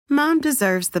Mom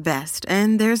deserves the best,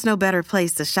 and there's no better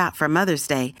place to shop for Mother's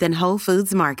Day than Whole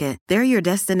Foods Market. They're your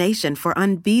destination for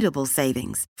unbeatable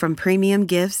savings, from premium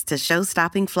gifts to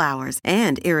show-stopping flowers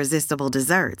and irresistible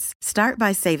desserts. Start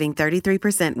by saving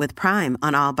 33% with Prime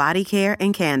on all body care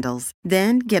and candles.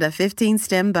 Then get a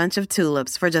 15-stem bunch of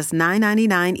tulips for just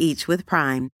 $9.99 each with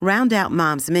Prime. Round out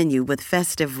Mom's menu with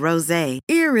festive rosé,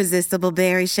 irresistible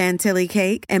berry chantilly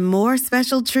cake, and more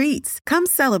special treats. Come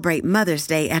celebrate Mother's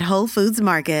Day at Whole Foods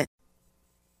Market.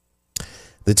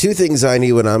 The two things I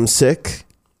need when I'm sick,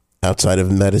 outside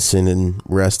of medicine and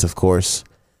rest, of course,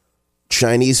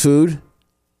 Chinese food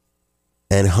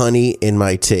and honey in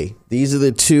my tea. These are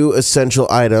the two essential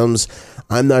items.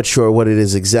 I'm not sure what it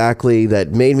is exactly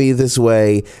that made me this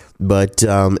way, but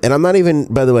and I'm not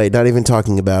even, by the way, not even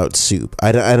talking about soup. I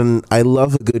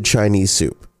love a good Chinese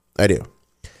soup. I do.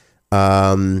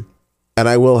 And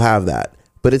I will have that,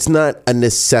 but it's not a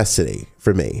necessity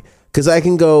for me because I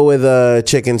can go with a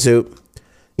chicken soup,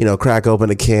 you know, crack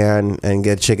open a can and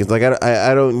get chicken. Like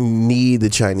I don't need the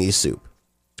Chinese soup.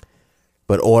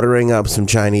 But ordering up some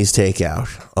Chinese takeout,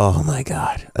 oh my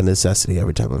God, a necessity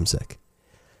every time I'm sick.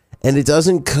 And it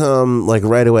doesn't come like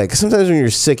right away. Because sometimes when you're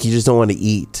sick, you just don't want to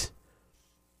eat.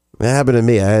 That happened to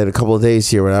me. I had a couple of days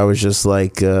here where I was just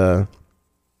like, I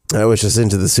was just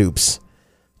into the soups.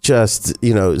 Just,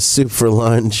 you know, soup for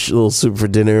lunch, a little soup for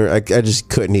dinner. I just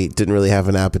couldn't eat. Didn't really have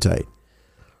an appetite.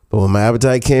 But when my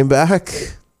appetite came back,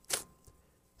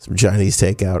 some Chinese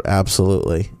takeout.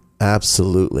 Absolutely.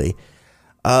 Absolutely.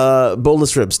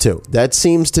 Boneless ribs too. That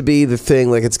seems to be the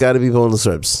thing. Like it's got to be boneless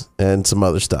ribs and some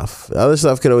other stuff. Other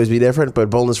stuff could always be different,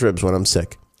 but boneless ribs when I'm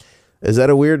sick. Is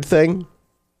that a weird thing?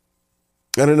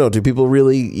 I don't know. Do people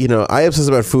really, you know, I obsess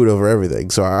about food over everything.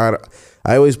 So I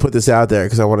always put this out there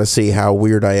because I want to see how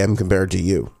weird I am compared to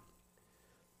you.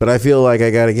 But I feel like I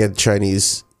got to get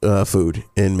Chinese food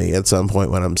in me at some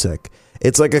point when I'm sick.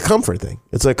 It's like a comfort thing.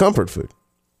 It's like comfort food.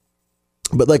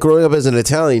 But like growing up as an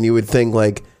Italian, you would think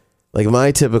like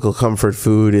my typical comfort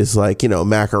food is like, you know,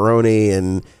 macaroni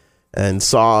and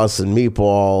sauce and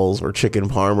meatballs or chicken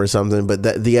parm or something.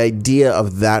 But the idea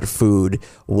of that food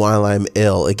while I'm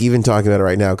ill, like even talking about it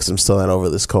right now because I'm still not over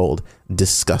this cold,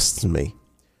 disgusts me.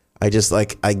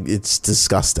 It's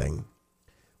disgusting.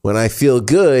 When I feel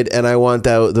good and I want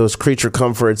those creature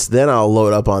comforts, then I'll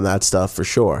load up on that stuff for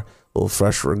sure. A little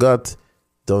fresh ragut.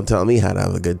 Don't tell me how to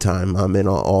have a good time. I'm in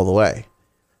all the way.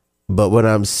 But when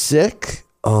I'm sick,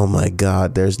 oh my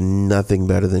God, there's nothing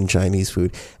better than Chinese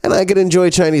food. And I could enjoy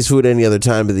Chinese food any other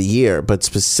time of the year, but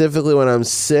specifically when I'm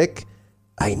sick,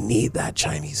 I need that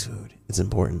Chinese food. It's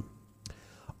important.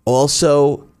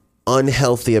 Also,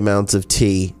 unhealthy amounts of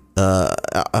tea,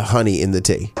 honey in the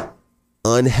tea.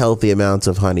 Unhealthy amounts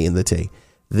of honey in the tea.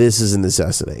 This is a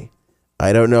necessity.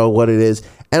 I don't know what it is.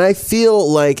 And I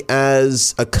feel like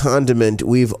as a condiment,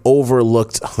 we've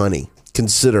overlooked honey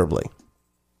considerably.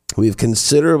 We've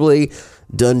considerably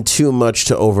done too much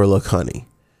to overlook honey.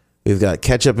 We've got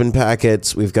ketchup in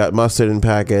packets. We've got mustard in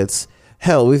packets.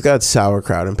 Hell, we've got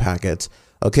sauerkraut in packets.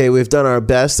 Okay, we've done our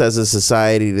best as a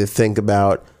society to think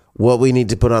about what we need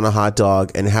to put on a hot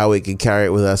dog and how we could carry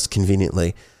it with us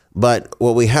conveniently. But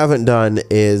what we haven't done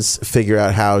is figure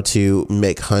out how to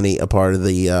make honey a part of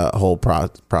the whole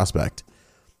prospect.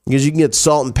 Because you can get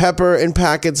salt and pepper in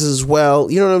packets as well.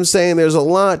 You know what I'm saying? There's a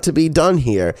lot to be done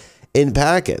here in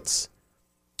packets.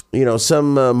 You know,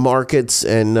 some markets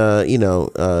and,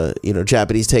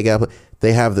 Japanese takeout,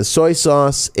 they have the soy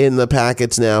sauce in the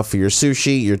packets now for your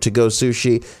sushi, your to-go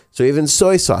sushi. So even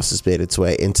soy sauce has made its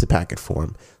way into packet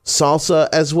form. Salsa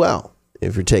as well.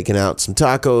 If you're taking out some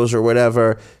tacos or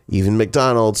whatever, even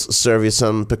McDonald's serve you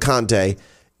some picante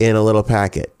in a little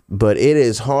packet. But it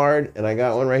is hard, and I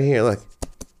got one right here. Look.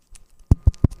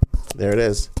 There it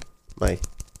is. My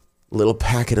little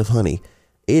packet of honey.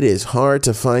 It is hard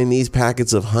to find these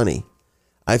packets of honey.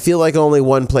 I feel like only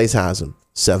one place has them.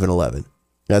 7-Eleven.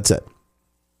 That's it.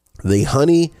 The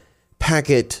honey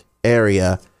packet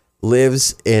area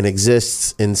lives and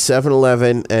exists in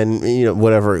 7-Eleven and, you know,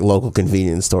 whatever local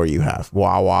convenience store you have.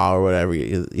 Wawa or whatever,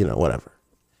 whatever.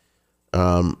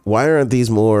 Why aren't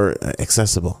these more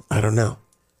accessible? I don't know.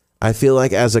 I feel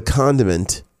like as a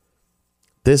condiment,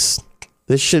 this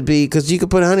should be, because you could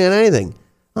put honey on anything.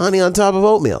 Honey on top of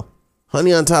oatmeal.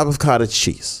 Honey on top of cottage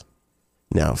cheese.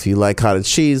 Now, if you like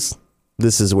cottage cheese,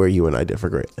 this is where you and I differ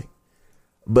greatly.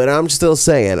 But I'm still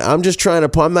saying, I'm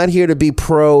not here to be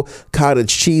pro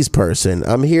cottage cheese person.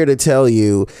 I'm here to tell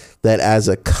you that as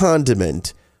a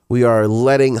condiment, we are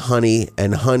letting honey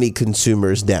and honey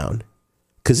consumers down.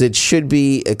 Because it should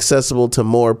be accessible to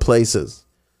more places.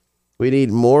 We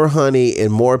need more honey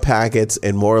in more packets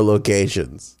and more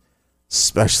locations.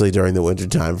 especially during the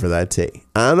wintertime for that tea.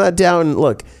 I'm not down.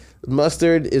 Look,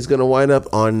 mustard is going to wind up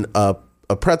on a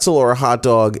pretzel or a hot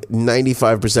dog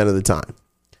 95% of the time.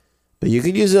 But you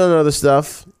could use it on other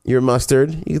stuff. Your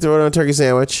mustard. You can throw it on a turkey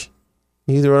sandwich.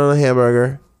 You can throw it on a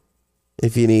hamburger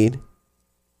if you need.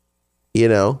 You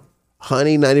know,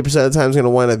 honey 90% of the time is going to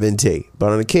wind up in tea.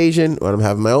 But on occasion, when I'm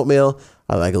having my oatmeal,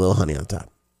 I like a little honey on top.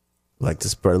 I like to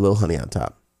spread a little honey on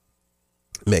top.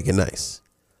 Make it nice.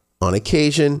 On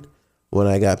occasion, when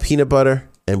I got peanut butter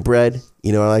and bread,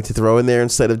 you know, I like to throw in there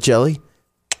instead of jelly,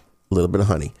 a little bit of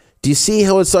honey. Do you see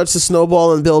how it starts to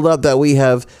snowball and build up that we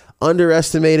have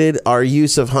underestimated our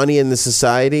use of honey in the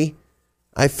society?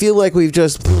 I feel like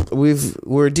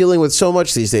we're dealing with so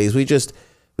much these days. We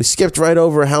skipped right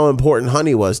over how important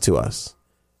honey was to us.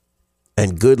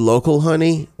 And good local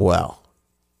honey, well,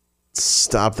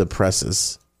 stop the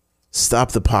presses.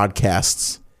 Stop the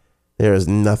podcasts. There is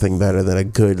nothing better than a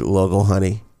good local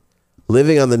honey.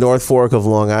 Living on the North Fork of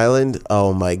Long Island,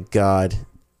 oh my God.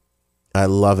 I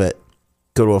love it.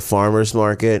 Go to a farmer's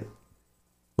market.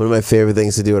 One of my favorite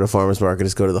things to do at a farmer's market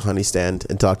is go to the honey stand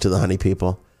and talk to the honey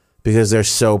people because they're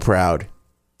so proud.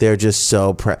 They're just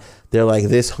so proud. They're like,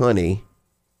 this honey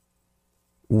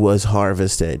was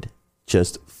harvested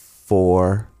just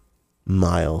 4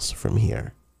 miles from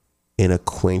here in a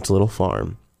quaint little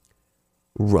farm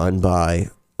run by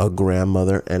a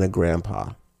grandmother and a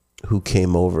grandpa who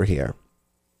came over here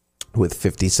with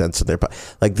 50 cents in their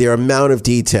pocket. Like, their amount of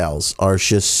details are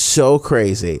just so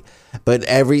crazy. But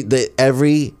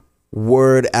every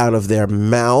word out of their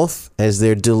mouth,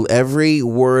 every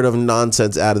word of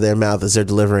nonsense out of their mouth as they're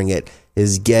delivering it,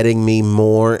 is getting me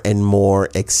more and more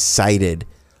excited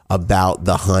about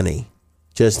the honey.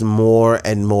 Just more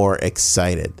and more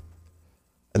excited.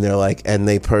 And they're like, and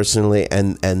they personally,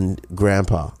 and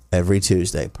Grandpa every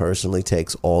Tuesday personally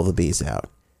takes all the bees out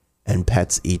and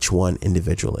pets each one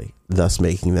individually, thus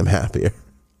making them happier,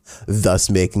 thus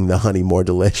making the honey more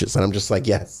delicious. And I'm just like,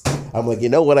 yes. I'm like, you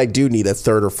know what? I do need a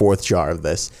 3rd or 4th jar of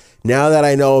this. Now that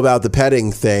I know about the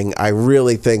petting thing, I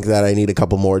really think that I need a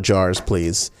couple more jars,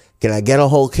 please. Can I get a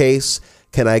whole case?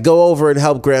 Can I go over and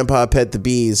help Grandpa pet the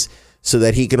bees so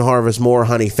that he can harvest more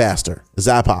honey faster? Is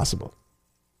that possible?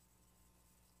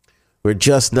 We're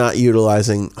just not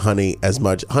utilizing honey as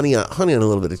much. Honey on a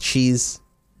little bit of cheese,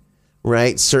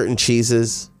 right? Certain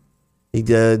cheeses, you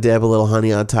dab a little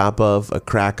honey on top of a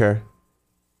cracker.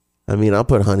 I mean, I'll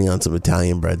put honey on some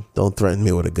Italian bread. Don't threaten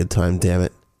me with a good time, damn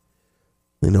it.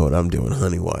 You know what I'm doing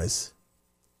honey-wise.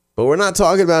 But we're not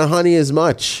talking about honey as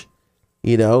much.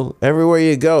 You know, everywhere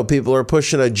you go, people are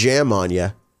pushing a jam on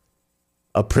you.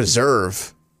 A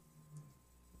preserve.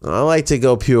 I like to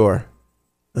go pure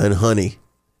and honey.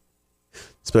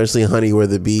 Especially honey where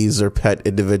the bees are pet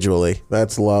individually.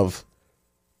 That's love.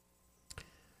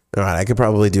 All right, I could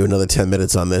probably do another 10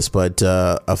 minutes on this, but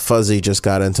a fuzzy just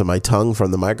got into my tongue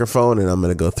from the microphone, and I'm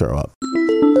going to go throw up.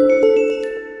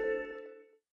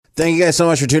 Thank you guys so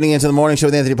much for tuning into the Morning Show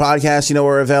with Anthony podcast. You know,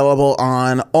 we're available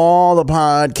on all the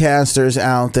podcasters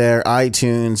out there,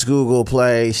 iTunes, Google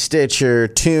Play, Stitcher,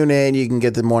 TuneIn. You can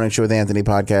get the Morning Show with Anthony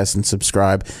podcast and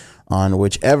subscribe on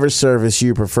whichever service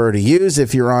you prefer to use.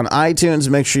 If you're on iTunes,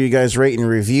 make sure you guys rate and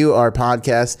review our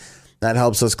podcast. That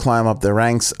helps us climb up the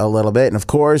ranks a little bit. And of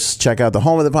course, check out the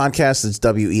home of the podcast. It's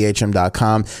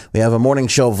WEHM.com. We have a morning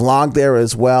show vlog there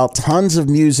as well. Tons of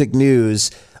music news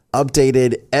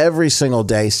updated every single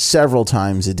day, several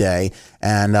times a day,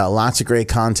 and lots of great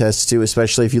contests too,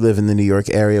 especially if you live in the New York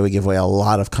area. We give away a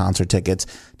lot of concert tickets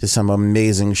to some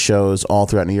amazing shows all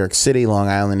throughout New York City, Long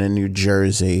Island, and New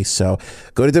Jersey. So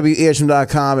go to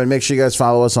WEHM.com and make sure you guys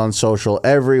follow us on social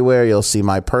everywhere. You'll see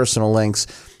my personal links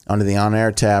under the On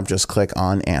Air tab. Just click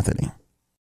on Anthony.